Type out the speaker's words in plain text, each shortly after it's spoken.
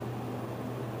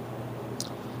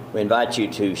We invite you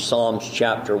to Psalms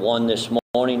chapter 1 this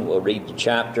morning. We'll read the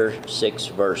chapter, 6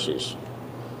 verses.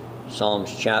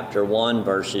 Psalms chapter 1,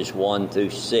 verses 1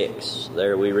 through 6.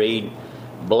 There we read,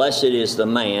 "Blessed is the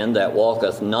man that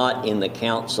walketh not in the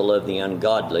counsel of the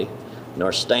ungodly,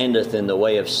 nor standeth in the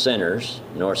way of sinners,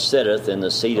 nor sitteth in the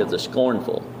seat of the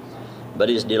scornful. But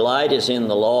his delight is in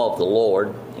the law of the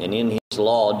Lord, and in his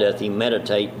law doth he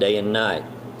meditate day and night.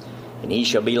 And he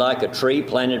shall be like a tree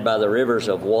planted by the rivers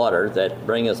of water, that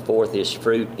bringeth forth his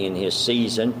fruit in his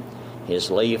season.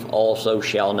 His leaf also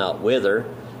shall not wither,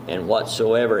 and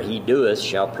whatsoever he doeth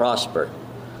shall prosper.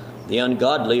 The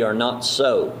ungodly are not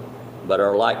so, but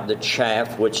are like the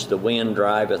chaff which the wind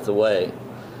driveth away.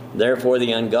 Therefore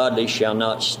the ungodly shall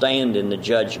not stand in the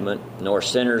judgment, nor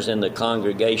sinners in the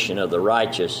congregation of the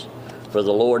righteous. For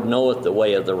the Lord knoweth the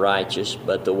way of the righteous,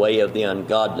 but the way of the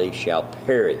ungodly shall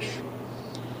perish."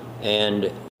 And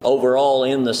overall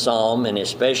in the psalm, and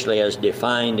especially as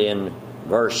defined in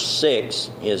verse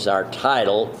 6, is our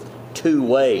title, Two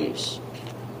Ways.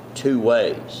 Two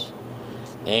Ways.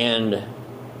 And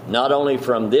not only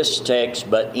from this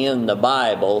text, but in the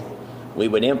Bible, we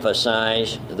would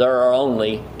emphasize there are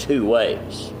only two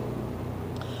ways.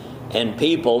 And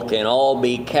people can all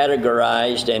be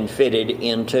categorized and fitted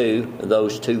into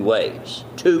those two ways.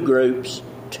 Two groups,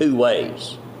 two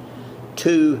ways.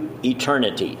 Two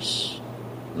eternities.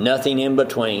 Nothing in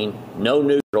between, no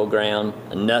neutral ground,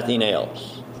 nothing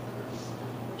else.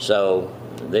 So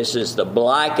this is the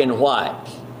black and white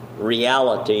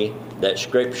reality that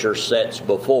Scripture sets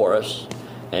before us,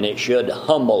 and it should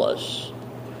humble us.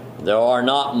 There are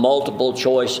not multiple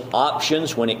choice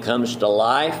options when it comes to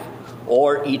life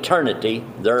or eternity.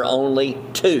 There are only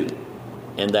two,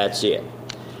 and that's it.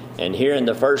 And here in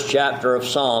the first chapter of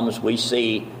Psalms, we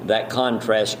see that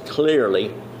contrast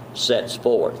clearly sets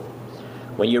forth.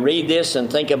 When you read this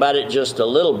and think about it just a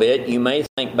little bit, you may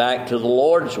think back to the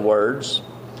Lord's words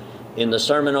in the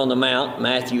Sermon on the Mount,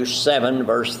 Matthew 7,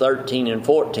 verse 13 and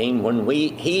 14, when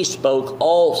he spoke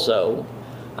also,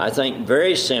 I think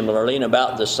very similarly, and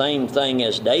about the same thing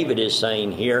as David is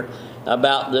saying here,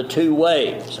 about the two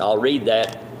ways. I'll read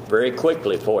that very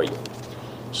quickly for you.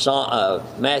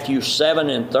 Matthew 7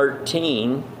 and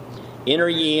 13, "Enter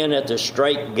ye in at the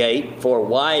strait gate, for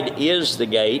wide is the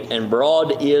gate, and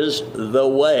broad is the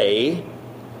way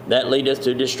that leadeth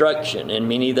to destruction, and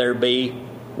many there be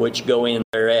which go in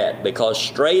thereat. Because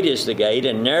strait is the gate,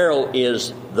 and narrow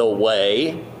is the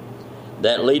way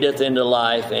that leadeth into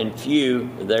life, and few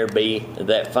there be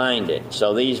that find it."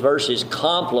 So these verses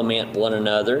complement one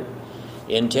another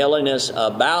in telling us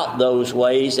about those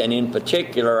ways, and in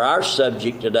particular our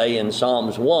subject today in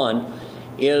Psalms 1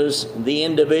 is the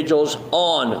individuals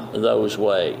on those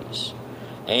ways.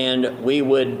 And we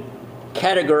would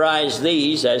categorize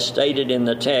these, as stated in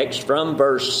the text from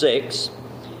verse 6,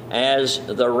 as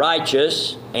the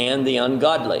righteous and the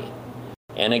ungodly.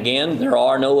 And again, there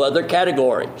are no other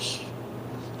categories.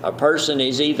 A person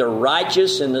is either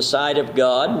righteous in the sight of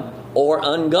God or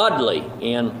ungodly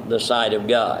in the sight of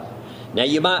God. Now,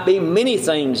 you might be many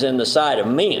things in the sight of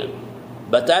men,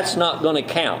 but that's not going to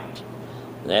count.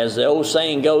 As the old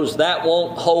saying goes, that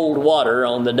won't hold water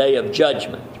on the day of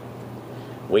judgment.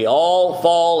 We all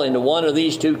fall into one of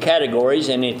these two categories,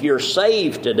 and if you're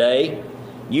saved today,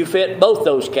 you fit both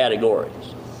those categories.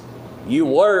 You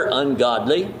were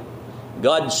ungodly,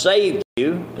 God saved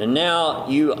you, and now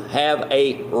you have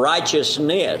a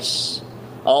righteousness,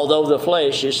 although the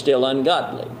flesh is still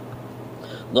ungodly.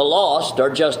 The lost are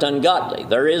just ungodly.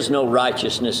 There is no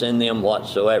righteousness in them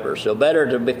whatsoever. So better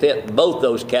to befit both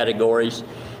those categories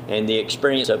and the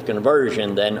experience of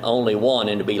conversion than only one,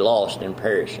 and to be lost and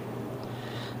perishing.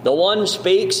 The one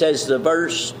speaks, as the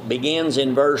verse begins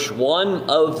in verse 1,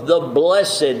 of the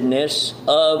blessedness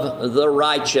of the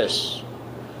righteous.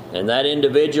 And that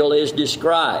individual is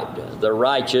described, the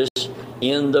righteous,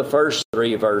 in the first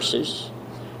three verses.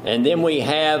 And then we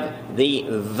have the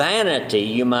vanity,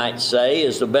 you might say,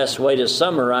 is the best way to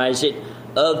summarize it,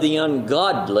 of the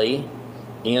ungodly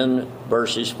in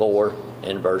verses 4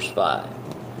 and verse 5.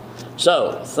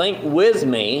 So, think with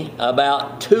me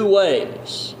about two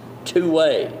ways. Two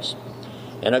ways.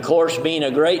 And of course, being a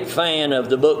great fan of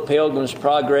the book Pilgrim's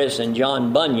Progress and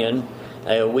John Bunyan,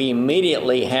 we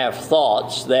immediately have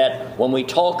thoughts that when we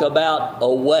talk about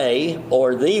a way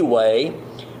or the way,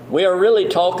 we are really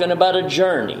talking about a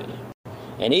journey.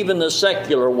 And even the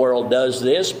secular world does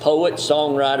this, poets,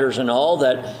 songwriters, and all,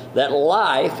 that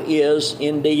life is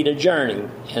indeed a journey.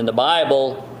 And the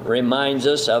Bible reminds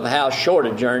us of how short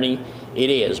a journey it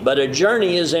is. But a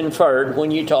journey is inferred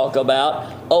when you talk about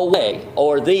a way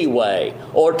or the way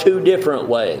or two different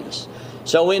ways.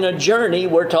 So in a journey,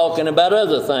 we're talking about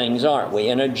other things, aren't we?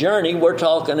 In a journey, we're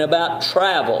talking about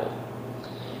travel.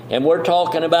 And we're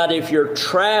talking about if you're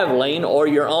traveling or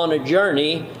you're on a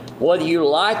journey, whether you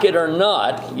like it or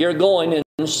not, you're going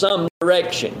in some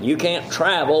direction. You can't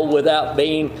travel without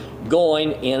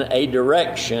going in a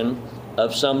direction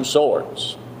of some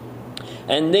sorts.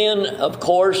 And then, of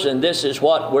course, and this is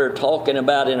what we're talking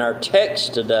about in our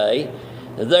text today,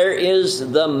 there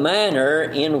is the manner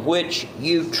in which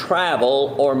you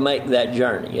travel or make that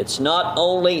journey. It's not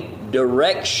only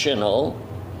directional,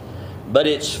 but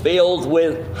it's filled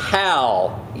with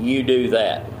how you do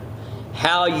that.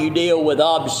 How you deal with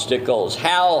obstacles,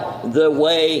 how the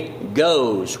way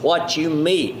goes, what you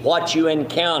meet, what you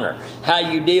encounter, how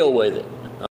you deal with it.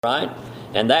 All right?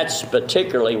 And that's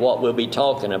particularly what we'll be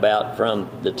talking about from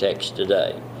the text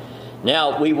today.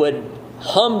 Now, we would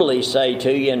humbly say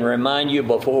to you and remind you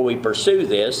before we pursue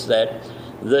this that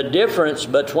the difference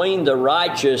between the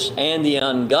righteous and the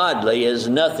ungodly is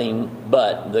nothing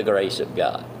but the grace of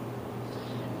God.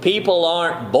 People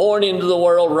aren't born into the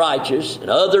world righteous, and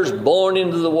others born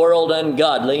into the world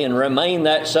ungodly and remain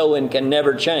that so and can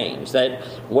never change. That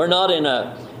we're not in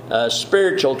a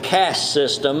spiritual caste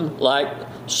system like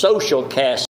social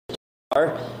caste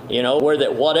are, where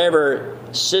that whatever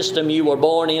system you were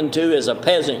born into as a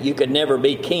peasant, you could never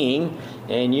be king.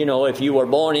 And, if you were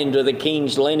born into the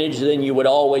king's lineage, then you would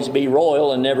always be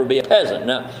royal and never be a peasant.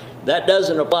 Now, that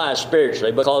doesn't apply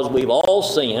spiritually because we've all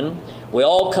sinned. We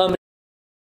all come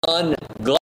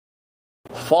unglass,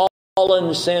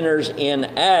 fallen sinners in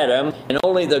Adam, and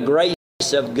only the grace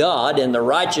of God and the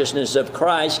righteousness of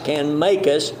Christ can make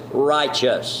us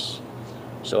righteous.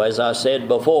 So as I said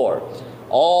before,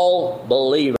 all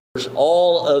believers,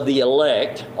 all of the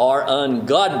elect are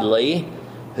ungodly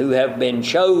who have been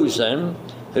chosen,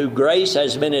 who grace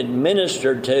has been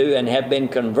administered to and have been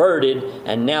converted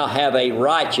and now have a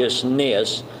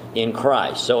righteousness in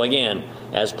Christ. So again,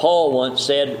 as Paul once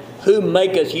said, who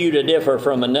maketh you to differ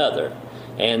from another?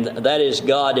 And that is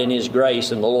God in His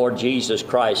grace and the Lord Jesus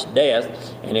Christ's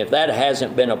death. And if that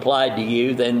hasn't been applied to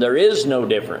you, then there is no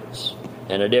difference.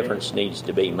 And a difference needs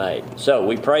to be made. So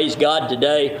we praise God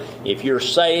today, if you're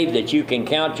saved, that you can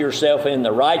count yourself in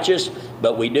the righteous.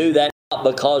 But we do that not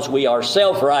because we are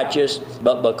self-righteous,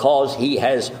 but because He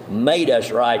has made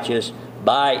us righteous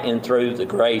by and through the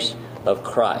grace of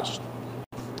Christ.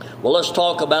 Well, let's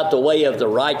talk about the way of the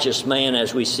righteous man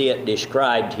as we see it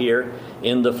described here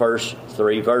in the first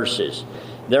 3 verses.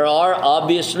 There are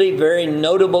obviously very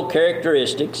notable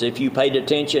characteristics, if you paid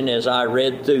attention as I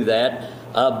read through that,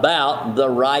 about the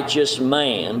righteous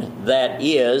man that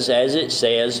is, as it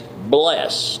says,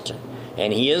 blessed.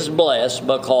 And he is blessed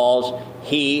because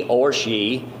he or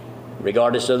she,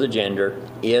 regardless of the gender,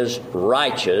 is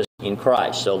righteous in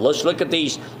Christ. So let's look at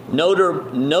these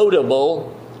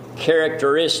notable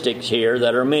characteristics here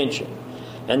that are mentioned.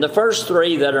 And the first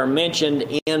 3 that are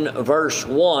mentioned in verse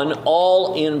 1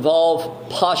 all involve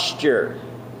posture.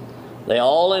 They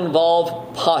all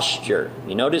involve posture.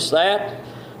 You notice that?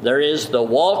 There is the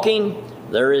walking,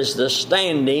 there is the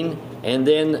standing, and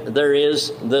then there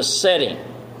is the sitting.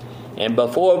 And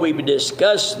before we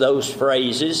discuss those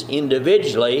phrases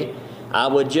individually, I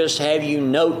would just have you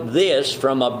note this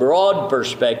from a broad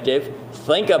perspective.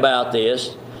 Think about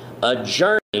this. A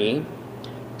journey,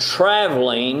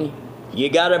 traveling, you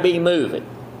got to be moving.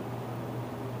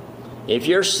 If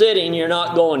you're sitting, you're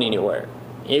not going anywhere.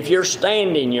 If you're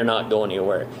standing, you're not going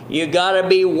anywhere. You got to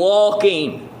be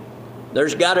walking.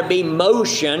 There's got to be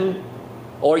motion,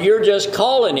 or you're just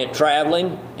calling it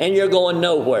traveling and you're going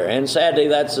nowhere. And sadly,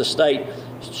 that's the state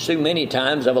so many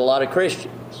times of a lot of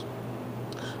Christians.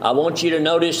 I want you to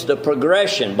notice the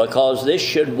progression, because this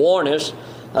should warn us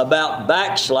about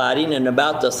backsliding and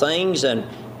about the things and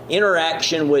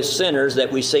interaction with sinners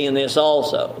that we see in this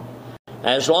also.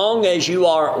 As long as you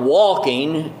are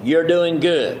walking, you're doing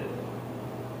good.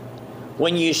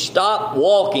 When you stop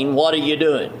walking, what are you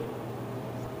doing?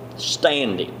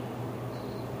 Standing.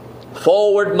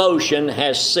 Forward motion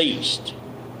has ceased.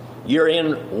 You're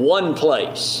in one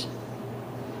place.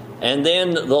 And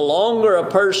then the longer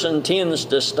a person tends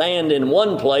to stand in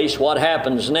one place, what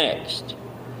happens next?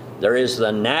 There is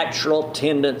the natural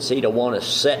tendency to want to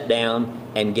sit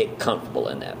down and get comfortable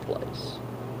in that place.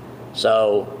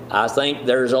 So I think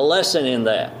there's a lesson in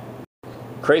that.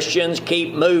 Christians,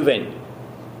 keep moving.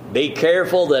 Be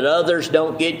careful that others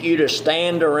don't get you to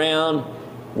stand around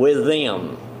with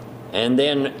them. And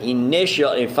then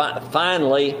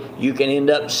finally, you can end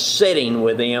up sitting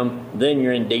with them. Then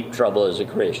you're in deep trouble as a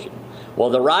Christian. Well,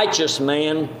 the righteous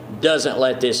man doesn't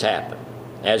let this happen,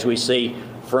 as we see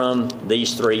from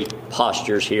these 3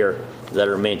 postures here that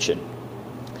are mentioned.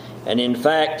 And in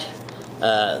fact,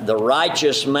 the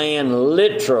righteous man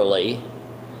literally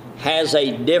has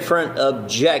a different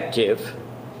objective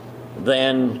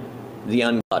than the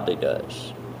ungodly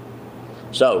does.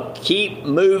 So keep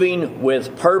moving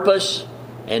with purpose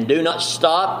and do not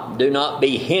stop, do not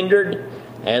be hindered.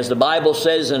 As the Bible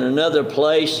says in another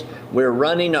place, we're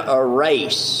running a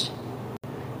race.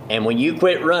 And when you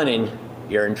quit running,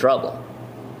 you're in trouble.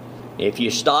 If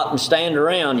you stop and stand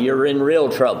around, you're in real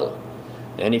trouble.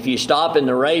 And if you stop in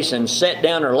the race and sit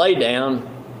down or lay down,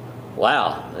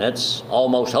 wow, that's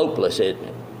almost hopeless, isn't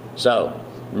it? So,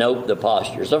 note the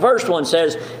postures. The first one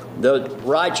says, the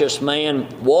righteous man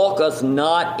walketh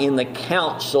not in the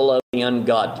counsel of the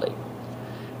ungodly.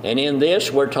 And in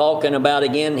this, we're talking about,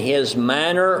 again, his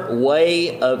manner,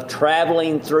 way of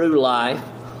traveling through life,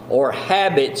 or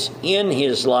habits in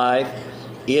his life,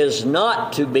 is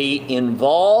not to be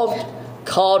involved,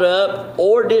 caught up,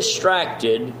 or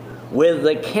distracted with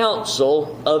the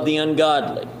counsel of the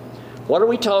ungodly. What are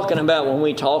we talking about when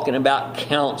we're talking about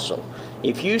counsel?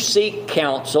 If you seek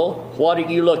counsel, what are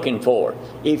you looking for?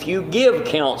 If you give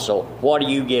counsel, what are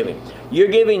you giving? You're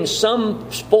giving some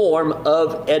form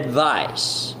of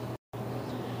advice.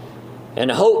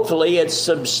 And hopefully it's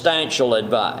substantial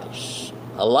advice.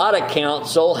 A lot of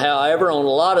counsel, however, on a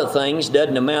lot of things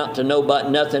doesn't amount to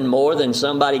nothing more than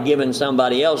somebody giving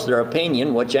somebody else their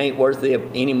opinion, which ain't worth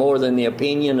any more than the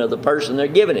opinion of the person they're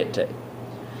giving it to.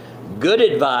 Good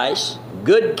advice,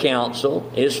 good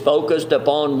counsel is focused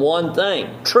upon one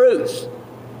thing: truth.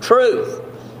 Truth.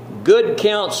 Good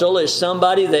counsel is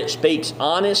somebody that speaks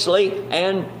honestly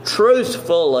and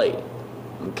truthfully.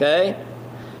 Okay?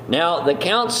 Now, the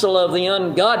counsel of the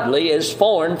ungodly is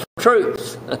foreign from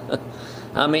truth.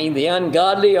 I mean, the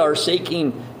ungodly are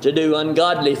seeking to do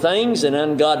ungodly things in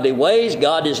ungodly ways.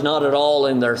 God is not at all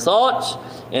in their thoughts.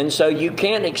 And so you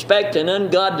can't expect an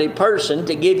ungodly person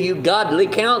to give you godly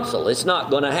counsel. It's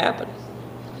not going to happen.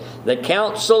 The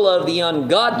counsel of the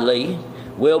ungodly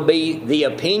will be the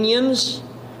opinions,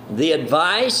 the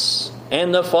advice,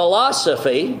 and the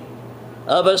philosophy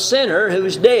of a sinner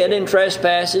who's dead in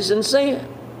trespasses and sin.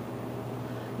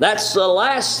 That's the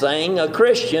last thing a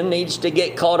Christian needs to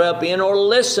get caught up in or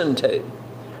listen to,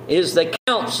 is the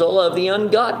counsel of the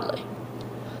ungodly.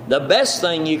 The best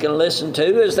thing you can listen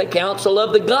to is the counsel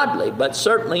of the godly, but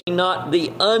certainly not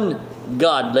the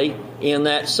ungodly in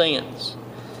that sense.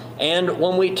 And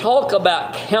when we talk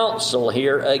about counsel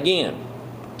here, again,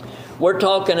 we're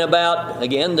talking about,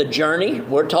 again, the journey.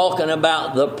 We're talking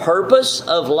about the purpose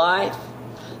of life,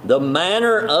 the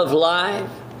manner of life,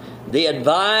 the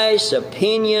advice,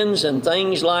 opinions, and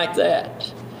things like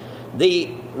that.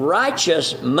 The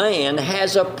righteous man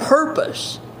has a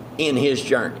purpose in his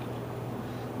journey.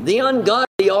 The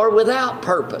ungodly are without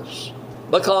purpose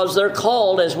because they're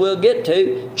called, as we'll get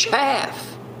to,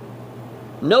 chaff.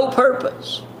 No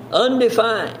purpose,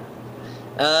 undefined.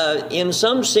 In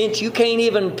some sense, you can't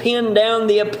even pin down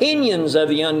the opinions of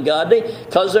the ungodly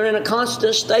because they're in a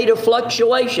constant state of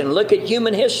fluctuation. Look at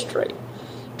human history.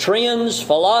 Trends,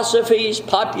 philosophies,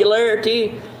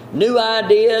 popularity, new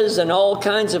ideas, and all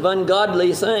kinds of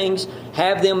ungodly things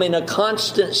have them in a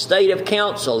constant state of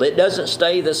counsel. It doesn't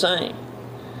stay the same.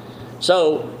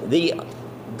 So the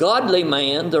godly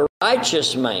man, the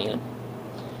righteous man,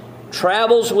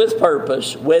 travels with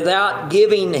purpose without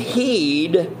giving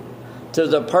heed to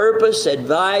the purpose,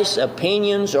 advice,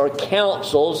 opinions, or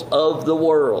counsels of the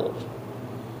world.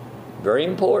 Very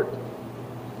important.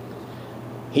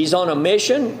 He's on a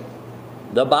mission.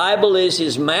 The Bible is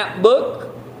his map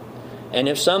book. And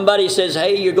if somebody says,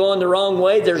 hey, you're going the wrong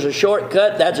way, there's a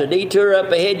shortcut, that's a detour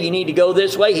up ahead, you need to go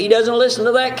this way, he doesn't listen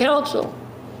to that counsel.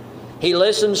 He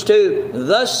listens to,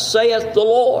 thus saith the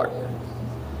Lord.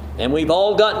 And we've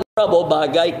all gotten in trouble by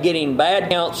getting bad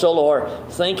counsel or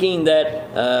thinking that,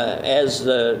 as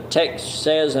the text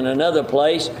says in another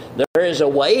place, there is a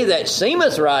way that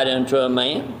seemeth right unto a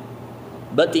man,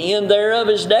 but the end thereof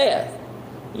is death.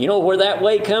 You know where that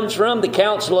way comes from? The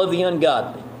counsel of the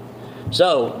ungodly.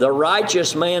 So, the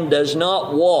righteous man does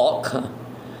not walk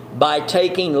by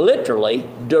taking literally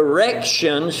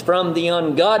directions from the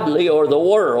ungodly or the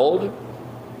world,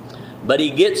 but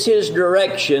he gets his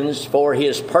directions for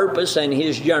his purpose and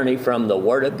his journey from the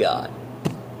Word of God.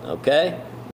 Okay?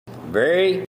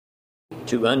 Very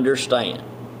to understand.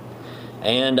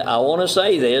 And I want to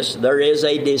say this, there is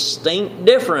a distinct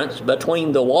difference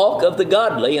between the walk of the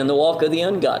godly and the walk of the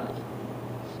ungodly.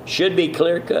 Should be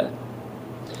clear cut.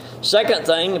 Second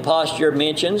thing the posture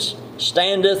mentions,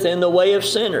 standeth in the way of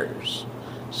sinners.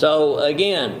 So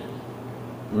again,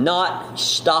 not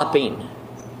stopping.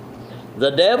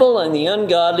 The devil and the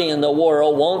ungodly in the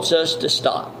world wants us to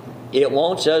stop. It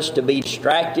wants us to be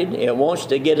distracted. It wants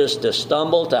to get us to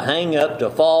stumble, to hang up, to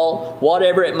fall,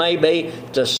 whatever it may be,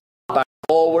 to stop our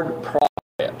forward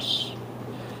progress.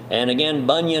 And again,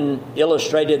 Bunyan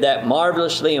illustrated that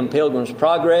marvelously in Pilgrim's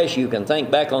Progress. You can think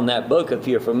back on that book if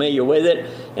you're familiar with it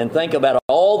and think about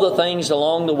all the things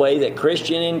along the way that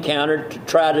Christian encountered to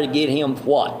try to get him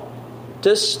what?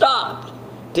 To stop.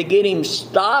 To get him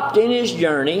stopped in his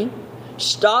journey,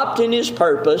 stopped in his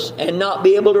purpose, and not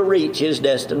be able to reach his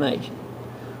destination.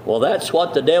 Well, that's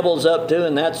what the devil's up to,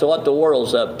 and that's what the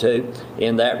world's up to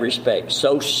in that respect.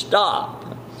 So stop.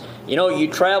 You know, you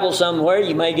travel somewhere,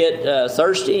 you may get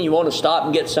thirsty and you want to stop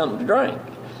and get something to drink.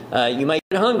 You may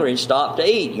get hungry and stop to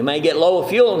eat. You may get low of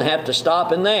fuel and have to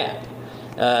stop in that.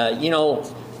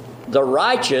 The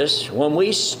righteous, when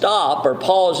we stop or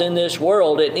pause in this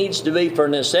world, it needs to be for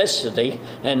necessity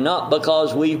and not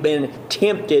because we've been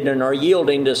tempted and are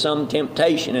yielding to some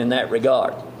temptation in that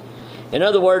regard. In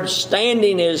other words,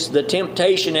 standing is the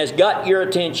temptation has got your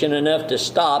attention enough to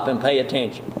stop and pay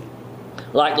attention.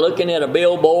 Like looking at a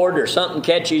billboard or something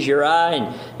catches your eye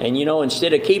and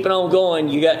instead of keeping on going,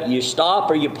 you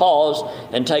stop or you pause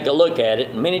and take a look at it.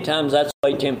 And many times that's the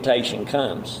way temptation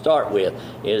comes. Start with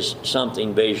is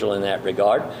something visual in that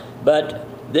regard. But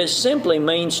this simply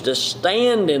means to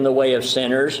stand in the way of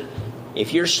sinners.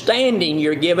 If you're standing,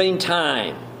 you're giving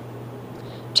time.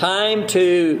 Time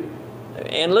to,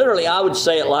 and literally I would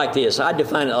say it like this. I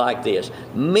define it like this.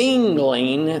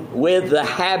 Mingling with the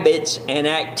habits and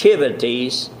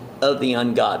activities of the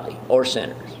ungodly or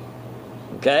sinners.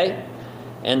 Okay?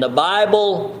 And the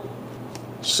Bible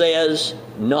says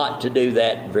not to do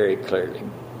that very clearly.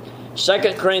 2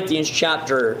 Corinthians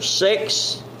chapter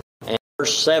 6 and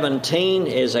verse 17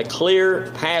 is a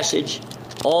clear passage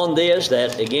on this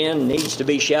that, again, needs to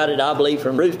be shouted, I believe,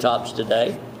 from rooftops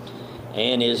today,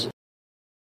 and is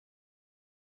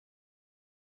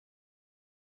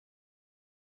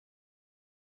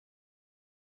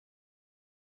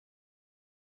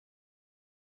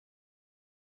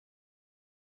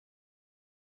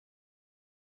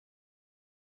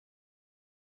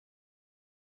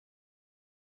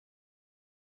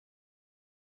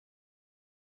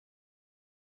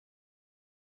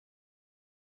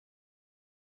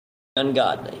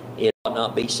ungodly. It ought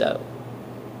not be so.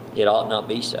 It ought not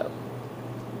be so.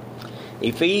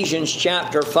 Ephesians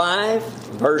chapter 5,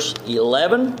 verse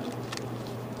 11.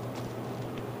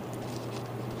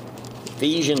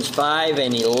 Ephesians 5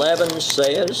 and 11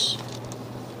 says,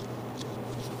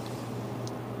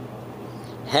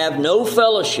 "Have no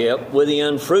fellowship with the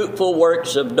unfruitful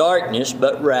works of darkness,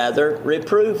 but rather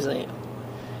reprove them."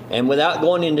 And without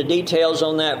going into details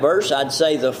on that verse, I'd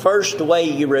say the first way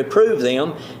you reprove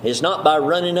them is not by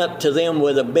running up to them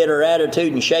with a bitter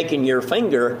attitude and shaking your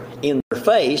finger in their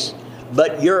face,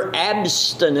 but your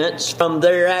abstinence from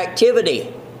their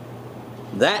activity.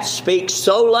 That speaks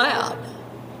so loud.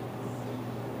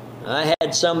 I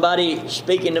had somebody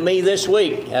speaking to me this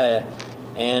week,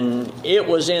 and it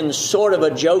was in sort of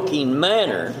a joking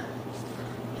manner.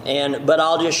 But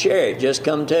I'll just share it. Just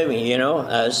come to me,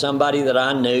 somebody that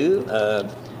I knew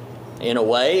in a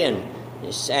way, and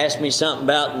asked me something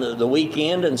about the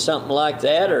weekend and something like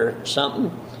that, or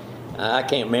something. I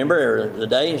can't remember the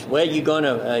day. Well, you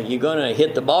gonna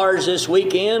hit the bars this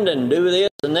weekend and do this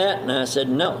and that? And I said,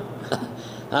 no,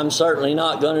 I'm certainly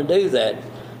not going to do that.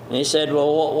 And he said,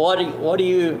 well, what do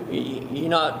you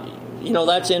not?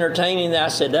 That's entertaining. I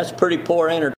said, that's pretty poor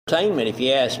entertainment if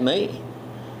you ask me.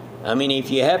 I mean, if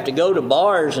you have to go to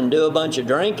bars and do a bunch of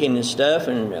drinking and stuff,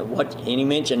 and he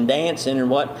mentioned dancing and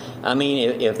what, I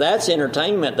mean, if that's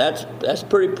entertainment, that's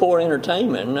pretty poor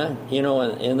entertainment,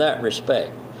 in that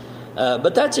respect.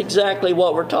 But that's exactly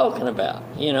what we're talking about,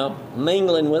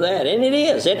 mingling with that. And it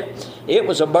is. It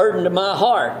was a burden to my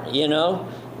heart,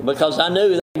 because I knew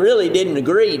they really didn't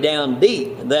agree down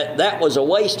deep that was a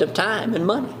waste of time and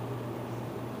money.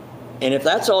 And if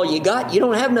that's all you got, you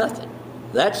don't have nothing.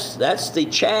 That's the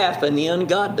chaff and the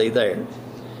ungodly there.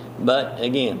 But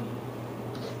again,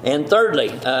 and thirdly,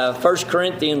 1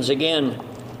 Corinthians again,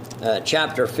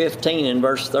 chapter 15 and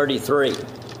verse 33.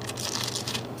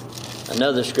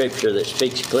 Another scripture that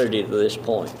speaks clearly to this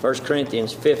point. 1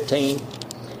 Corinthians 15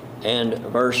 and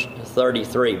verse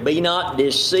 33. Be not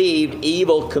deceived,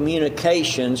 evil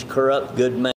communications corrupt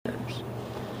good manners.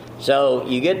 So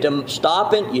you get to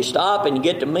stop and you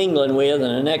get to mingling with,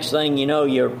 and the next thing you know,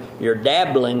 you're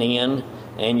dabbling in,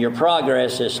 and your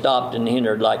progress is stopped and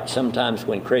hindered, like sometimes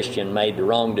when Christian made the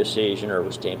wrong decision or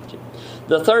was tempted.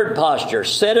 The third posture,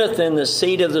 sitteth in the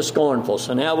seat of the scornful.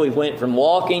 So now we went from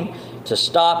walking to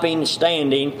stopping,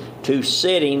 standing, to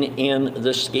sitting in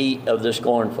the seat of the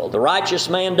scornful. The righteous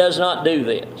man does not do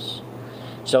this.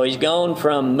 So he's gone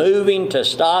from moving to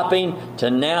stopping to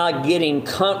now getting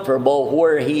comfortable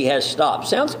where he has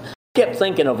stopped. I kept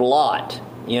thinking of Lot,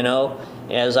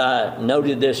 as I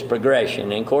noted this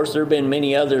progression. And of course, there have been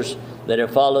many others that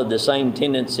have followed the same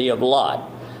tendency of Lot.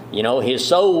 His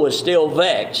soul was still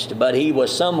vexed, but he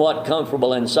was somewhat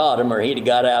comfortable in Sodom, or he'd have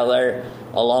got out of there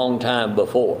a long time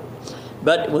before.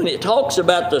 But when it talks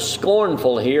about the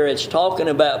scornful here, it's talking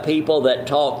about people that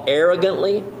talk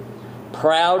arrogantly,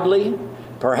 proudly,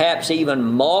 perhaps even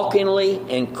mockingly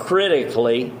and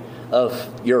critically of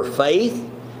your faith,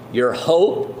 your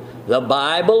hope, the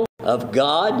Bible, of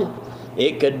God.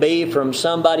 It could be from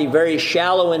somebody very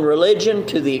shallow in religion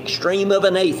to the extreme of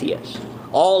an atheist.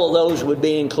 All of those would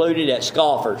be included as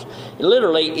scoffers.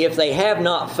 Literally, if they have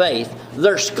not faith,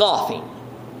 they're scoffing.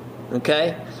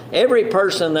 Okay? Every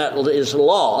person that is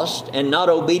lost and not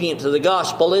obedient to the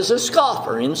gospel is a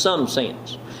scoffer in some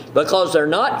sense, because they're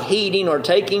not heeding or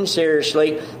taking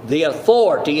seriously the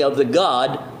authority of the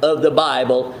God of the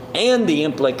Bible and the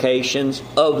implications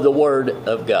of the Word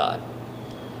of God.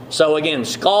 So again,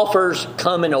 scoffers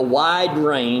come in a wide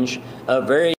range of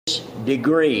various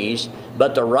degrees,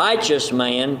 but the righteous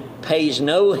man pays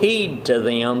no heed to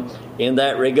them in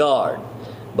that regard,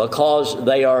 because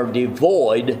they are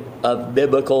devoid of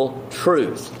biblical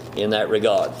truth in that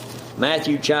regard.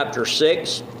 Matthew chapter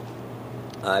 6,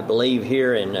 I believe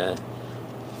here in a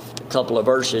couple of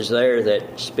verses there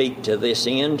that speak to this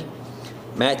end.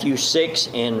 Matthew 6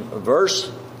 and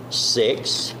verse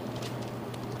 6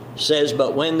 says,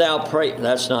 "But when thou pray..."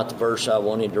 That's not the verse I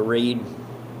wanted to read.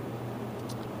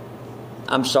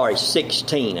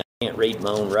 16. I can't read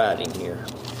my own writing here.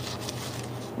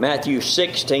 Matthew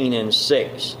 16 and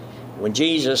 6. When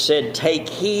Jesus said, "Take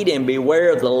heed and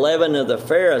beware of the leaven of the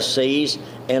Pharisees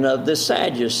and of the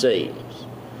Sadducees."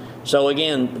 So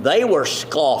again, they were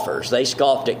scoffers. They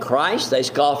scoffed at Christ. They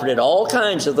scoffed at all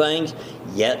kinds of things,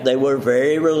 yet they were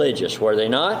very religious, were they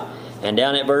not? And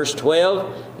down at verse 12,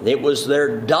 it was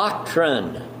their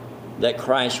doctrine that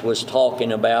Christ was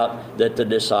talking about that the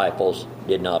disciples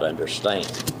did not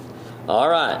understand. All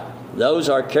right, those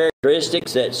are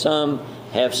characteristics that some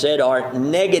have said are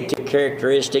negative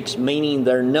characteristics, meaning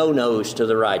they're no-nos to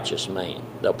the righteous man,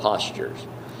 the postures.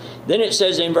 Then it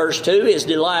says in verse 2, his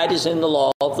delight is in the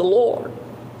law of the Lord.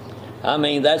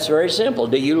 That's very simple.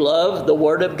 Do you love the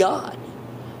Word of God?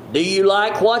 Do you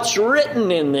like what's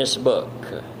written in this book?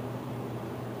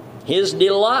 His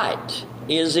delight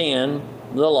is in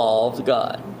the law of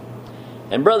God.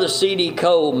 And Brother C.D.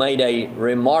 Cole made a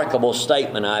remarkable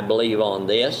statement, I believe, on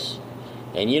this.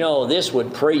 And this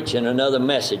would preach in another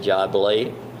message, I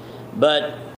believe.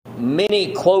 But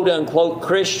many quote-unquote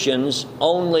Christians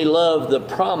only love the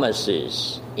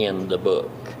promises in the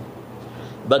book.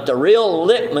 But the real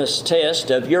litmus test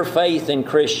of your faith in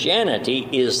Christianity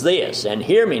is this, and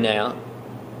hear me now.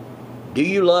 Do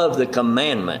you love the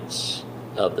commandments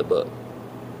of the book?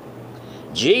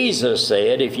 Jesus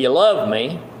said, if you love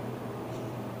me,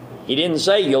 he didn't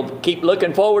say you'll keep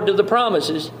looking forward to the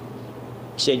promises.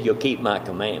 He said you'll keep my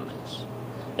commandments.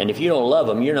 And if you don't love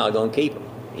them, you're not going to keep them.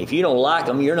 If you don't like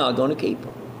them, you're not going to keep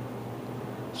them.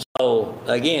 So,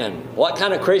 again, what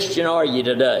kind of Christian are you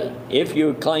today? If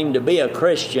you claim to be a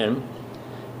Christian,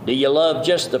 do you love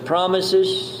just the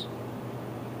promises?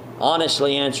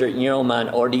 Honestly answer it in your own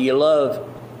mind. Or do you love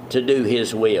to do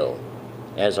His will,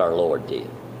 as our Lord did?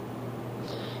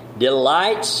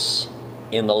 Delights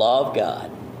in the law of God.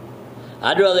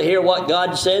 I'd rather hear what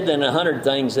God said than 100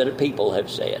 things that people have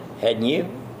said. Hadn't you?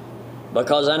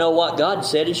 Because I know what God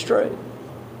said is true.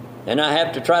 And I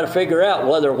have to try to figure out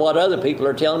whether what other people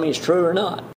are telling me is true or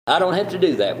not. I don't have to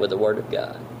do that with the Word of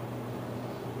God.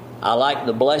 I like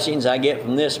the blessings I get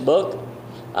from this book.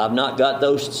 I've not got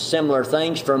those similar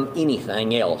things from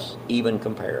anything else, even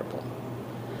comparable.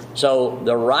 So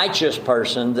the righteous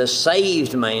person, the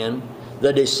saved man,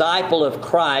 the disciple of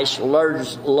Christ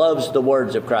loves the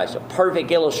words of Christ. A perfect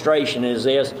illustration is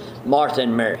this, Martha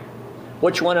and Mary.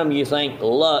 Which one of them you think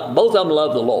love? Both of them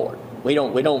love the Lord. We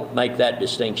don't make that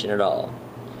distinction at all.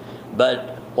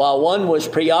 But while one was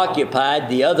preoccupied,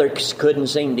 the others couldn't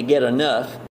seem to get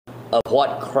enough of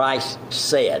what Christ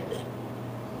said.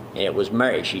 And it was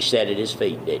Mary. She sat at His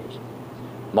feet, didn't she?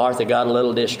 Martha got a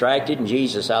little distracted, and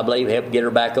Jesus, I believe, helped get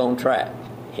her back on track,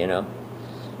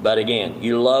 But again,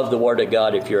 you love the Word of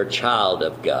God if you're a child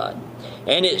of God.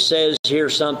 And it says here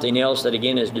something else that,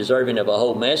 again, is deserving of a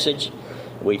whole message.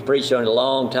 We've preached on it a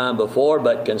long time before,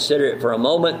 but consider it for a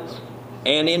moment.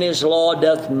 And in His law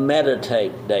doth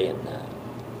meditate day and night.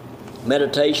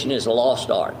 Meditation is a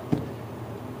lost art.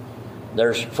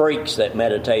 There's freaks that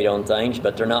meditate on things,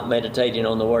 but they're not meditating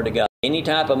on the Word of God. Any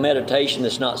type of meditation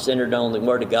that's not centered on the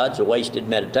Word of God is a wasted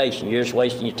meditation. You're just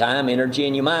wasting your time, energy,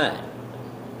 and your mind.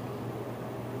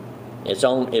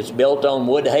 It's built on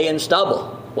wood, hay, and stubble,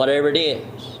 whatever it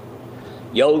is.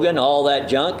 Yoga and all that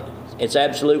junk, it's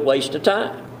absolute waste of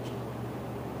time.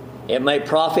 It may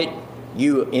profit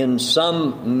you in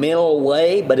some mental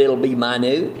way, but it'll be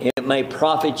minute. It may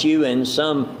profit you in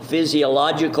some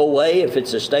physiological way if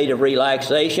it's a state of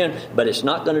relaxation, but it's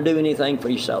not going to do anything for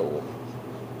your soul.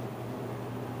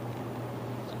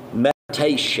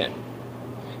 Meditation.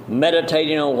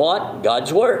 Meditating on what?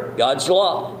 God's Word, God's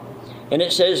law. And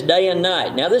it says day and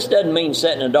night. Now, this doesn't mean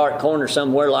sitting in a dark corner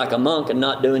somewhere like a monk and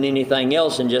not doing anything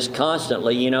else and just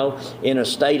constantly, in a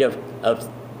state of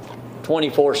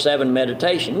 24/7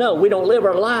 meditation. No, we don't live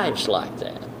our lives like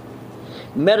that.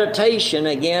 Meditation,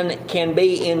 again, can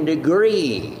be in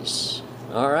degrees.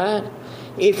 All right?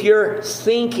 If you're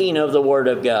thinking of the Word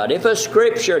of God, if a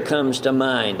scripture comes to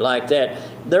mind like that,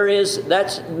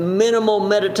 that's minimal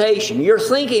meditation. You're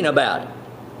thinking about it.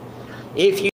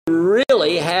 If you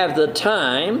really have the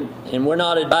time, and we're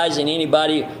not advising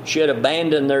anybody should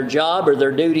abandon their job or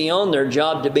their duty on their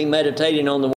job to be meditating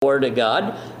on the Word of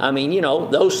God. I mean,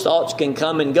 those thoughts can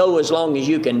come and go as long as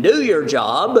you can do your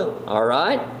job, all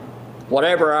right?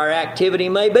 Whatever our activity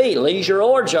may be, leisure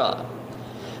or job.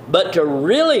 But to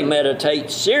really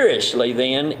meditate seriously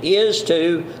then is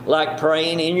to, like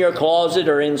praying in your closet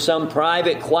or in some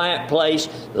private, quiet place,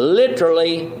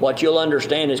 literally, what you'll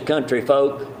understand as country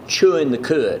folk, chewing the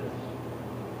cud.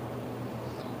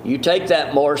 You take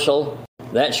that morsel,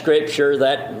 that scripture,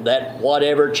 that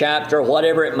whatever chapter,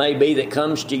 whatever it may be that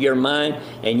comes to your mind,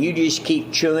 and you just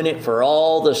keep chewing it for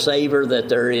all the savor that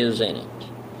there is in it.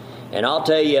 And I'll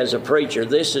tell you as a preacher,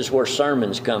 this is where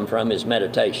sermons come from, is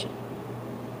meditation.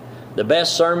 The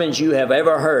best sermons you have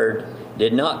ever heard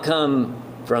did not come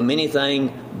from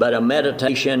anything but a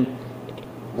meditation,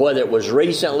 whether it was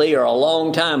recently or a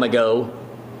long time ago,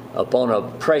 upon a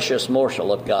precious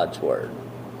morsel of God's Word.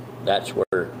 That's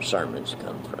where sermons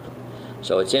come from.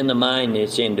 So it's in the mind,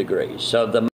 it's in degrees. So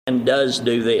the man does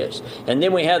do this. And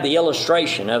then we have the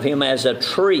illustration of him as a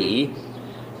tree.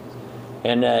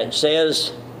 And it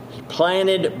says,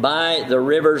 planted by the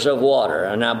rivers of water.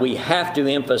 And now we have to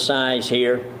emphasize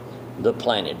here the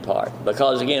planted part.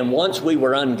 Because again, once we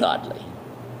were ungodly.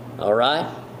 All right?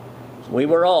 We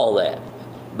were all that.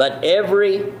 But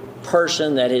every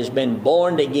person that has been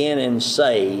born again and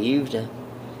saved,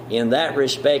 in that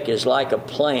respect, is like a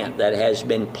plant that has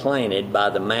been planted by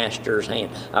the Master's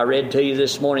hand. I read to you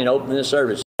this morning, opening the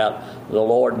service, about the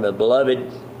Lord and the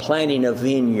beloved planting a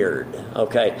vineyard.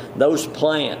 Okay, those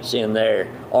plants in there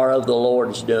are of the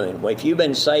Lord's doing. Well, if you've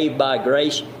been saved by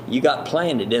grace, you got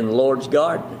planted in the Lord's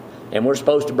garden. And we're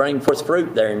supposed to bring forth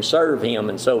fruit there and serve Him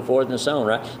and so forth and so on,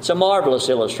 right? It's a marvelous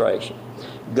illustration.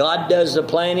 God does the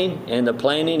planting, and the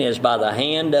planting is by the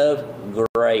hand of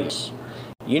grace.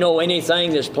 You know,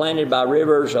 anything that's planted by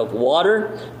rivers of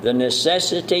water, the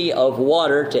necessity of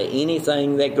water to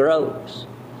anything that grows.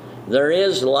 There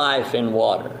is life in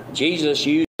water. Jesus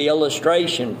used the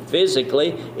illustration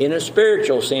physically in a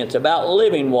spiritual sense about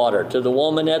living water to the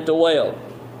woman at the well.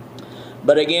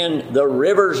 But again, the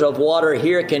rivers of water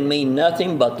here can mean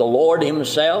nothing but the Lord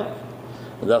Himself,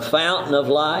 the fountain of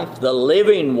life, the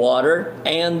living water,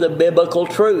 and the biblical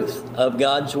truth of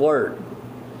God's Word.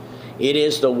 It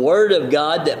is the Word of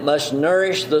God that must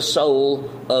nourish the soul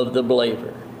of the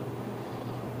believer.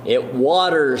 It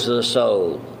waters the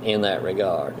soul in that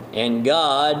regard. And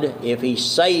God, if He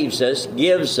saves us,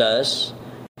 gives us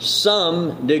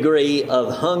some degree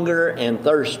of hunger and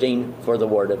thirsting for the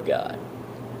Word of God.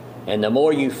 And the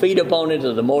more you feed upon it,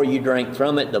 or the more you drink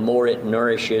from it, the more it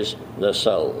nourishes the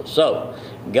soul. So,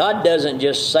 God doesn't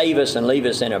just save us and leave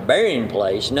us in a barren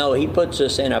place. No, He puts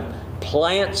us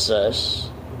plants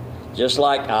us, just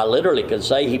like I literally could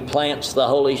say He plants the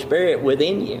Holy Spirit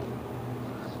within you.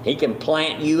 He can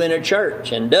plant you in a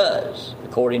church, and does,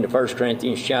 according to 1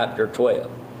 Corinthians chapter 12.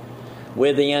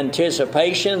 With the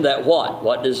anticipation that what?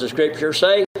 What does the Scripture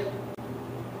say?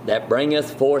 That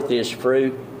bringeth forth His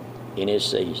fruit in His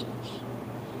seasons.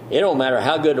 It don't matter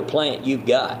how good a plant you've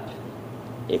got.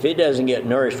 If it doesn't get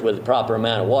nourished with the proper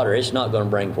amount of water, it's not going to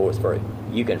bring forth fruit.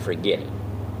 You can forget it.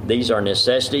 These are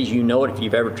necessities. You know it if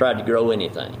you've ever tried to grow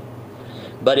anything.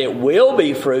 But it will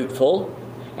be fruitful,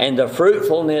 and the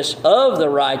fruitfulness of the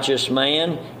righteous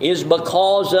man is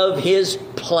because of his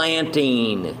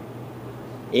planting.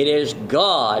 It is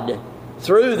God,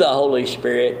 through the Holy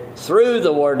Spirit, through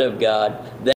the Word of God,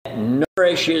 that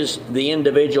nourishes the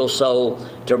individual soul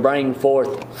to bring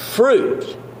forth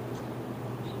fruit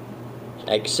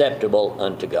acceptable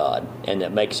unto God, and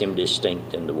that makes him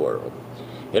distinct in the world.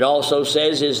 It also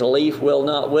says his leaf will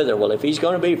not wither. Well, if he's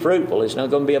going to be fruitful, it's not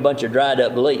going to be a bunch of dried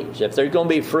up leaves. If there's going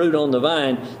to be fruit on the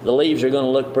vine, the leaves are going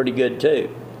to look pretty good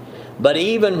too. But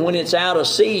even when it's out of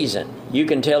season, you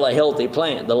can tell a healthy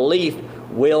plant. The leaf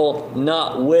will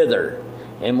not wither.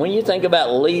 And when you think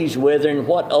about leaves withering,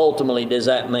 what ultimately does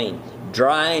that mean?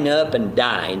 Drying up and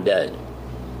dying, doesn't it?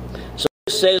 So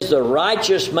it says the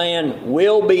righteous man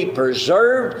will be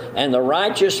preserved and the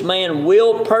righteous man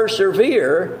will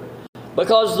persevere,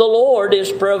 because the Lord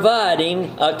is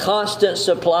providing a constant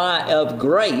supply of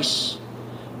grace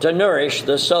to nourish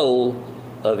the soul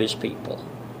of his people.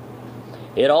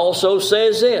 It also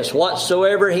says this,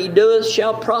 whatsoever he doeth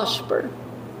shall prosper.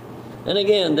 And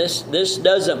again, this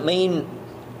doesn't mean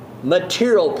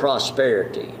material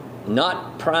prosperity,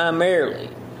 not primarily.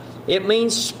 It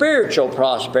means spiritual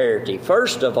prosperity,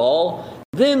 first of all,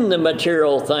 then the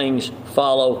material things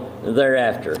follow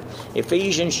thereafter.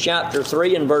 Ephesians chapter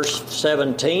 3 and verse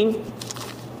 17,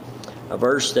 a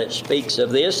verse that speaks of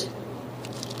this.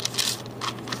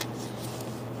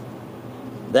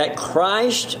 That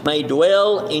Christ may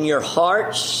dwell in your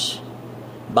hearts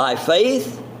by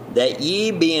faith, that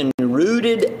ye being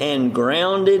rooted and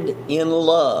grounded in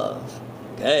love.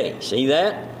 Okay, see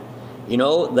that? You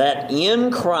know, that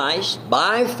in Christ,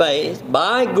 by faith,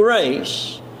 by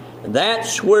grace,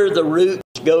 that's where the roots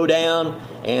go down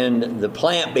and the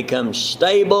plant becomes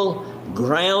stable,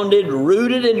 grounded,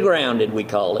 rooted and grounded, we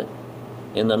call it,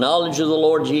 in the knowledge of the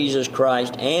Lord Jesus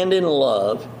Christ and in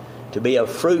love, to be a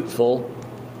fruitful,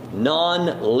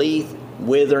 non-leaf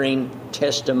withering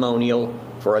testimonial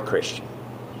for a Christian.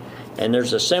 And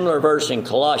there's a similar verse in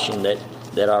Colossians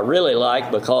that I really like,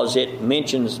 because it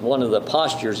mentions one of the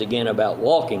postures again about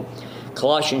walking.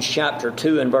 Colossians chapter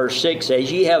 2 and verse 6 says,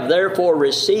 ye have therefore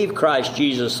received Christ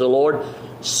Jesus the Lord,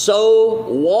 so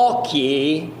walk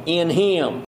ye in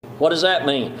him. What does that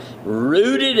mean?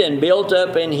 Rooted and built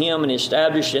up in him and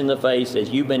established in the faith as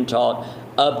you've been taught,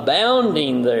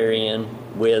 abounding therein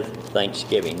with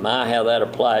thanksgiving. My, how that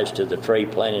applies to the tree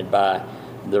planted by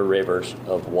the rivers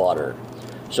of water.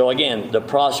 So again, the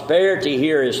prosperity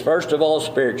here is first of all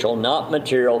spiritual, not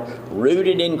material,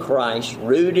 rooted in Christ,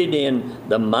 rooted in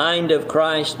the mind of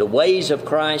Christ, the ways of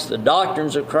Christ, the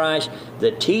doctrines of Christ,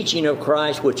 the teaching of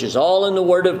Christ, which is all in the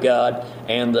Word of God,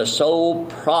 and the soul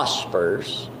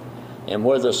prospers. And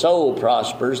where the soul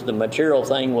prospers, the material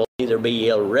thing will either be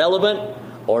irrelevant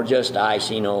or just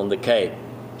icing on the cake.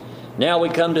 Now we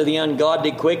come to the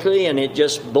ungodly quickly, and it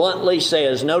just bluntly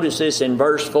says, notice this in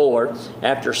verse 4,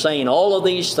 after saying all of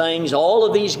these things, all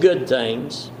of these good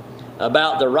things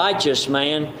about the righteous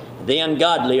man, the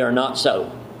ungodly are not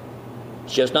so.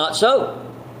 It's just not so.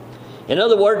 In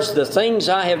other words, the things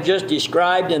I have just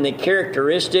described and the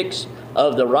characteristics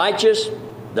of the righteous,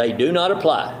 they do not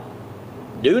apply.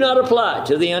 Do not apply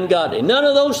to the ungodly. None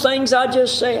of those things I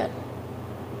just said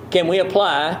can we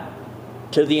apply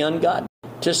to the ungodly,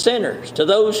 to sinners, to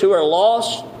those who are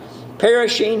lost,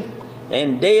 perishing,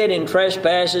 and dead in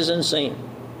trespasses and sin.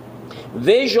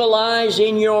 Visualize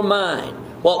in your mind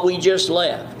what we just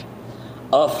left.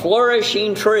 A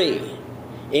flourishing tree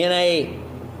in a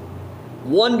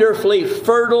wonderfully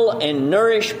fertile and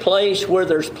nourished place where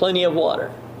there's plenty of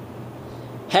water,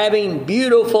 having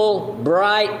beautiful,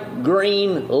 bright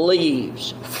green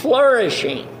leaves,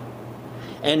 flourishing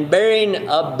and bearing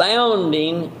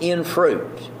abounding in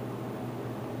fruit.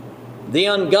 The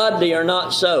ungodly are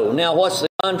not so. Now, what's the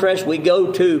contrast? We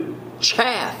go to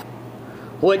chaff,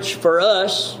 which for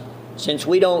us, since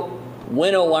we don't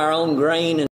winnow our own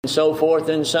grain and so forth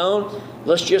and so on,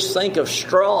 let's just think of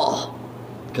straw,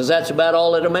 because that's about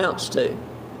all it amounts to.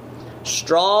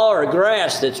 Straw or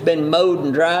grass that's been mowed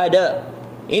and dried up.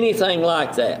 Anything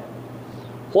like that.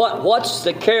 What's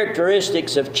the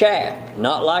characteristics of chaff?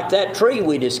 Not like that tree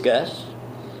we discussed.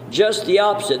 Just the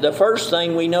opposite. The first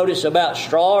thing we notice about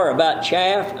straw or about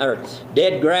chaff or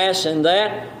dead grass and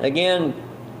that, again,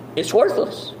 it's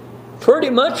worthless. Pretty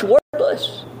much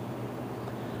worthless.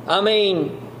 I mean,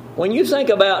 when you think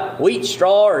about wheat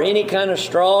straw or any kind of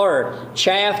straw or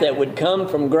chaff that would come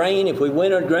from grain, if we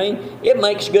winnowed grain, it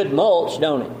makes good mulch,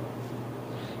 don't it?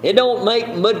 It don't make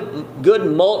good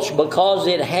mulch because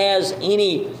it has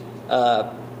any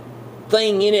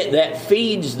thing in it that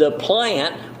feeds the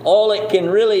plant. All it can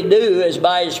really do is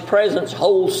by its presence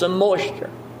hold some moisture.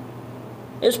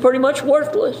 It's pretty much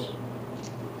worthless.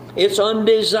 It's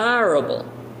undesirable.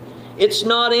 It's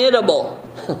not edible.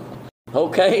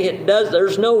 Okay,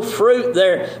 there's no fruit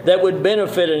there that would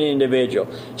benefit an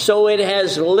individual. So it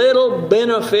has little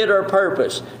benefit or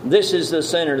purpose. This is the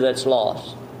sinner that's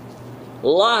lost.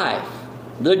 Life,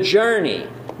 the journey,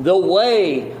 The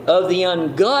way of the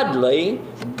ungodly,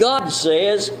 God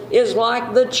says, is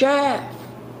like the chaff.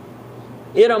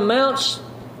 It amounts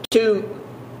to,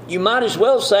 you might as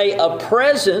well say, a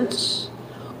presence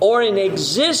or an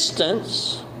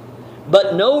existence,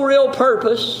 but no real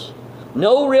purpose,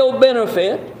 no real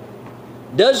benefit,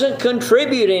 doesn't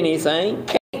contribute anything,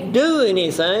 can't do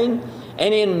anything,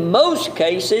 and in most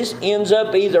cases ends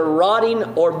up either rotting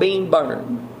or being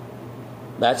burned.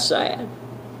 That's sad,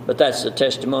 but that's the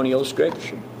testimonial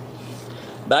scripture.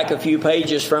 Back a few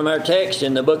pages from our text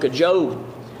in the book of Job,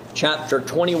 chapter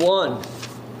 21,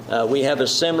 we have a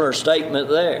similar statement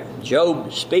there.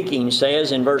 Job speaking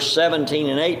says in verse 17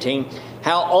 and 18,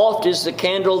 "How oft is the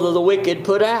candle of the wicked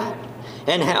put out?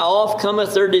 And how oft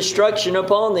cometh their destruction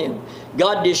upon them?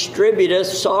 God distributeth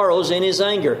sorrows in his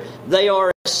anger. They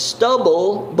are as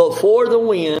stubble before the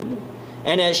wind,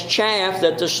 and as chaff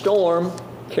that the storm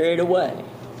carried away."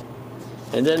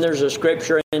 And then there's a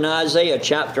scripture in Isaiah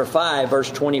chapter 5, verse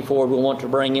 24 we want to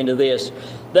bring into this.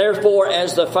 "Therefore,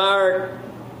 as the fire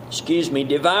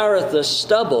devoureth the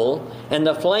stubble, and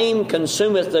the flame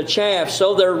consumeth the chaff,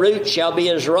 so their roots shall be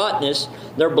as rottenness,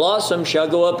 their blossoms shall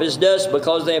go up as dust,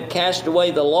 because they have cast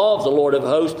away the law of the Lord of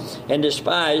hosts, and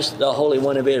despised the Holy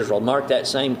One of Israel." Mark that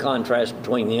same contrast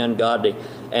between the ungodly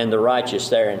and the righteous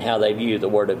there, and how they view the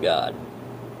Word of God.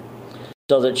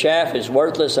 So the chaff is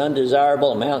worthless,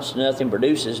 undesirable, amounts to nothing,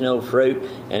 produces no fruit,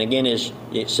 and again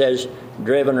it says,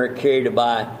 driven or carried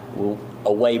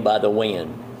away by the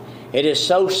wind. It is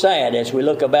so sad as we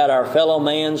look about our fellow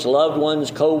man's, loved ones,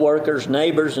 co-workers,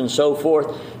 neighbors, and so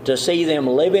forth, to see them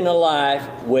living a life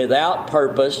without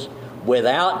purpose,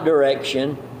 without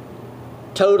direction,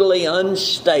 totally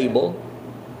unstable.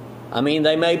 I mean,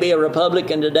 they may be a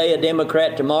Republican today, a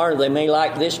Democrat tomorrow. They may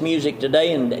like this music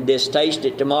today and distaste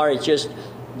it tomorrow. It's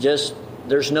just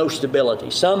there's no stability.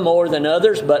 Some more than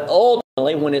others, but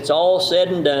ultimately, when it's all said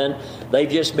and done, they've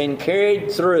just been carried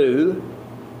through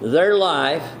their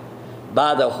life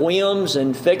by the whims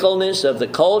and fickleness of the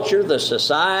culture, the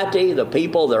society, the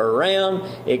people they're around,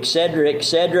 etc.,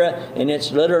 etc. And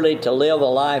it's literally to live a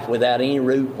life without any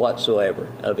root whatsoever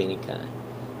of any kind.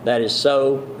 That is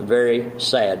so very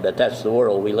sad, but that's the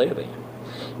world we live in.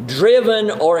 Driven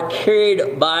or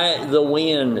carried by the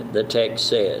wind, the text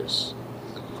says.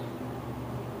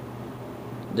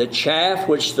 The chaff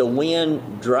which the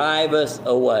wind driveth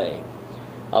away.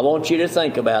 I want you to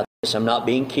think about this. I'm not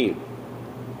being cute.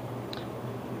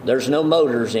 There's no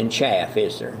motors in chaff,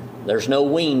 is there? There's no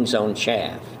wings on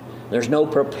chaff. There's no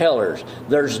propellers.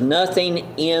 There's nothing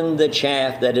in the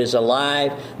chaff that is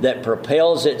alive, that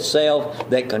propels itself,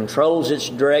 that controls its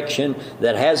direction,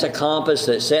 that has a compass,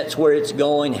 that sets where it's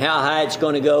going, how high it's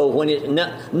going to go.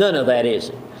 None of that is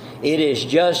it. It is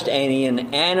just an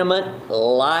inanimate,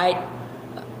 light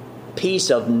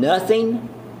piece of nothing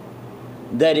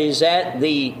that is at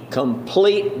the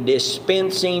complete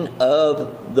dispensing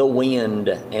of the wind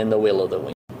and the will of the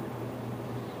wind.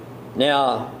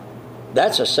 Now,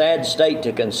 that's a sad state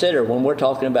to consider when we're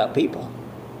talking about people.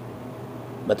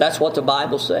 But that's what the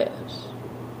Bible says.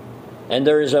 And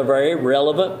there is a very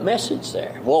relevant message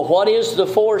there. Well, what is the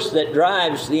force that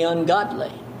drives the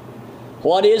ungodly?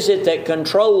 What is it that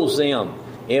controls them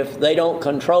if they don't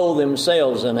control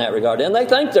themselves in that regard? And they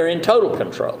think they're in total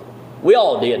control. We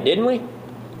all did, didn't we?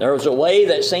 There was a way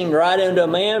that seemed right unto a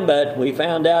man, but we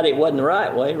found out it wasn't the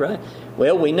right way, right?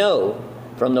 Well, we know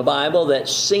from the Bible that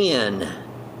sin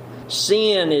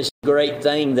is the great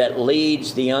thing that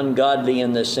leads the ungodly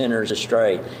and the sinners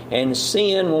astray. And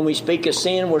sin, when we speak of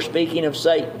sin, we're speaking of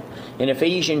Satan. In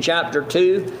Ephesians chapter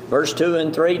 2, verse 2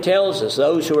 and 3 tells us,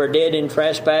 those who are dead in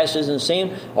trespasses and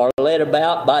sin are led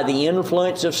about by the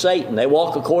influence of Satan. They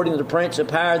walk according to the prince of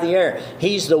power of the air.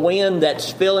 He's the wind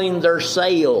that's filling their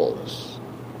sails,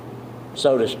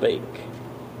 so to speak.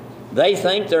 They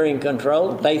think they're in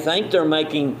control. They think they're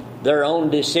making their own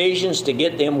decisions to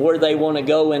get them where they want to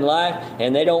go in life,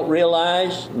 and they don't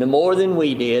realize, no more than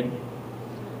we did,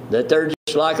 that they're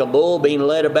just like a bull being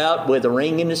led about with a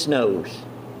ring in its nose.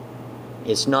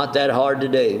 It's not that hard to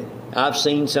do. I've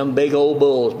seen some big old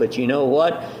bulls, but you know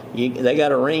what? They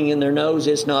got a ring in their nose.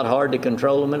 It's not hard to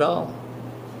control them at all.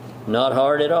 Not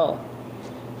hard at all.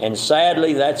 And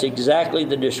sadly, that's exactly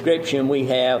the description we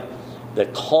have. The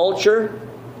culture,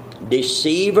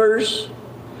 deceivers,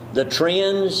 the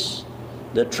trends,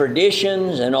 the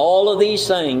traditions, and all of these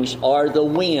things are the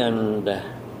wind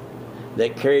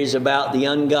that carries about the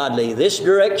ungodly. This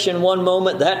direction one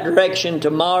moment, that direction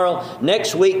tomorrow,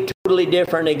 next week totally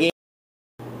different again,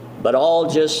 but all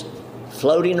just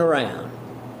floating around.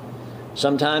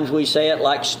 Sometimes we say it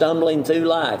like stumbling through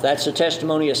life. That's the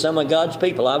testimony of some of God's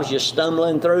people. I was just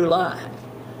stumbling through life.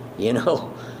 you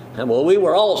know. Well, we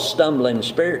were all stumbling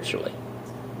spiritually.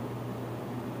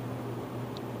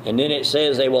 And then it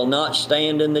says they will not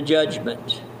stand in the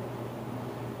judgment.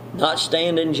 Not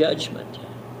stand in judgment.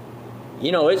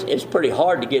 You know, it's pretty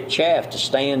hard to get chaff to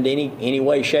stand any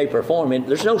way, shape, or form.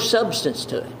 There's no substance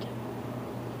to it.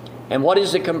 And what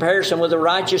is the comparison with the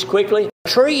righteous quickly? A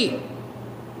tree.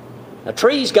 A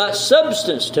tree's got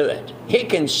substance to it. It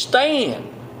can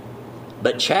stand.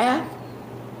 But chaff?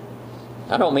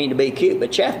 I don't mean to be cute,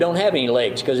 but chaff don't have any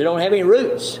legs because it don't have any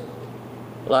roots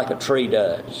like a tree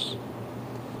does.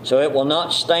 So it will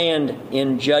not stand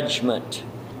in judgment.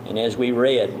 And as we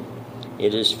read,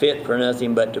 it is fit for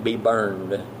nothing but to be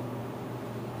burned.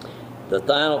 The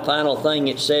final thing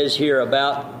it says here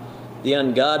about the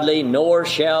ungodly, nor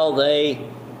shall they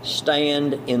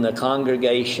stand in the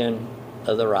congregation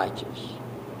of the righteous.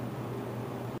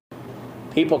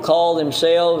 People call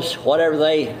themselves whatever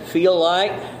they feel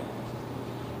like,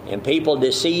 and people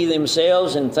deceive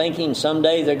themselves in thinking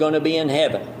someday they're going to be in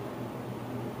heaven.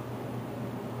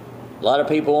 A lot of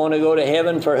people want to go to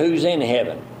heaven for who's in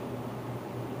heaven.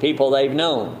 People they've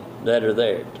known that are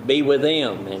there, to be with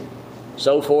them, and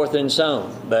so forth and so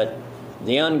on. But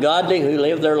the ungodly who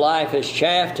live their life as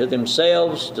chaff to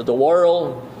themselves, to the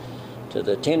world, to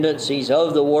the tendencies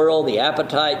of the world, the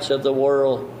appetites of the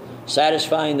world,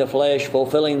 satisfying the flesh,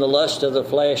 fulfilling the lust of the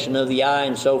flesh and of the eye,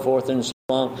 and so forth and so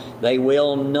on, they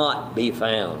will not be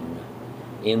found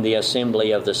in the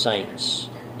assembly of the saints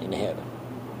in heaven.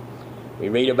 We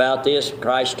read about this.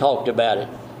 Christ talked about it.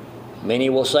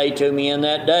 Many will say to me in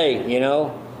that day, you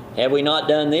know, have we not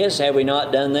done this? Have we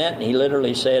not done that? And he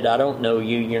literally said, I don't know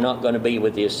you. You're not going to be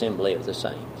with the assembly of the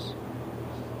saints.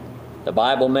 The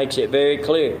Bible makes it very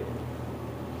clear.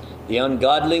 The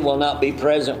ungodly will not be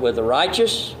present with the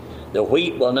righteous. The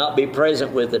wheat will not be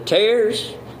present with the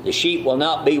tares. The sheep will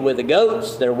not be with the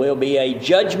goats. There will be a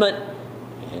judgment.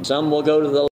 And some will go to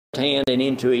the left hand and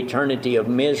into eternity of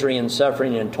misery and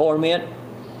suffering and torment.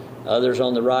 Others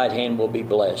on the right hand will be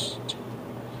blessed.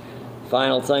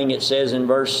 Final thing it says in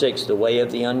verse 6, the way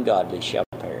of the ungodly shall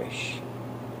perish.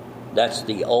 That's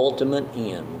the ultimate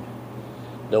end.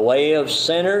 The way of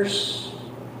sinners,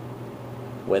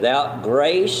 without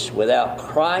grace, without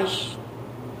Christ,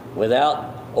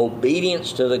 without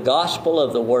obedience to the gospel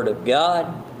of the Word of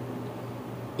God,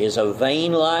 is a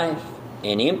vain life,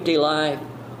 an empty life,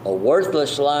 a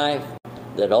worthless life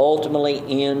that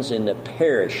ultimately ends in the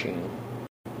perishing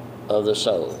of the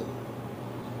soul.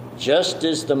 Just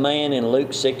as the man in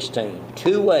Luke 16,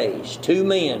 2 ways, 2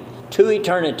 men, 2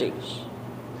 eternities.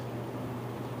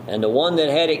 And the one that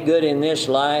had it good in this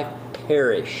life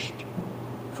perished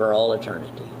for all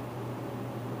eternity.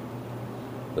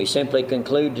 We simply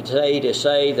conclude today to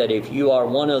say that if you are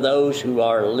one of those who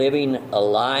are living a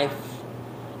life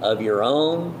of your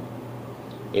own,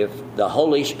 if the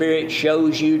Holy Spirit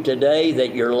shows you today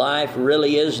that your life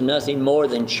really is nothing more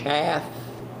than chaff,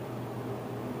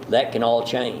 that can all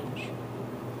change.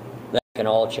 That can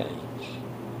all change.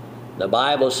 The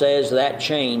Bible says that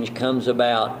change comes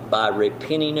about by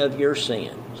repenting of your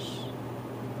sins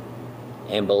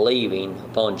and believing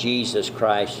upon Jesus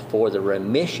Christ for the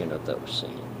remission of those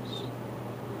sins.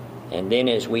 And then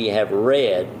as we have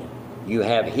read, you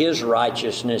have His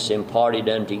righteousness imparted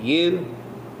unto you.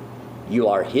 You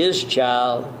are His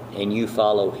child and you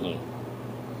follow Him.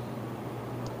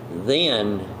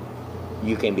 Then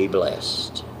you can be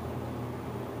blessed.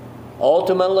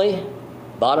 Ultimately,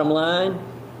 bottom line,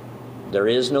 there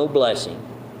is no blessing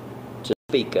to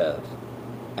speak of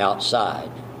outside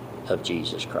of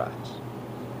Jesus Christ.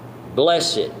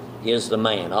 Blessed is the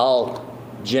man. I'll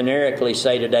generically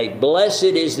say today, blessed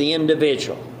is the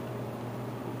individual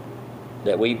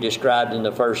that we've described in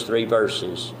the first 3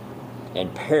 verses,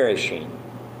 and perishing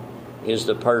is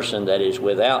the person that is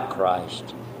without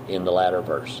Christ in the latter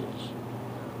verses.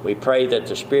 We pray that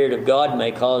the Spirit of God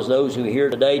may cause those who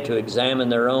hear today to examine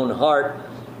their own heart.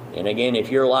 And again, if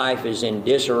your life is in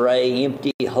disarray,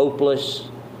 empty, hopeless,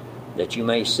 that you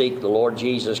may seek the Lord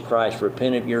Jesus Christ,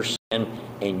 repent of your sin,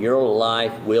 and your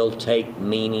life will take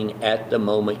meaning at the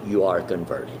moment you are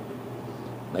converted.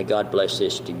 May God bless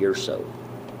this to your soul.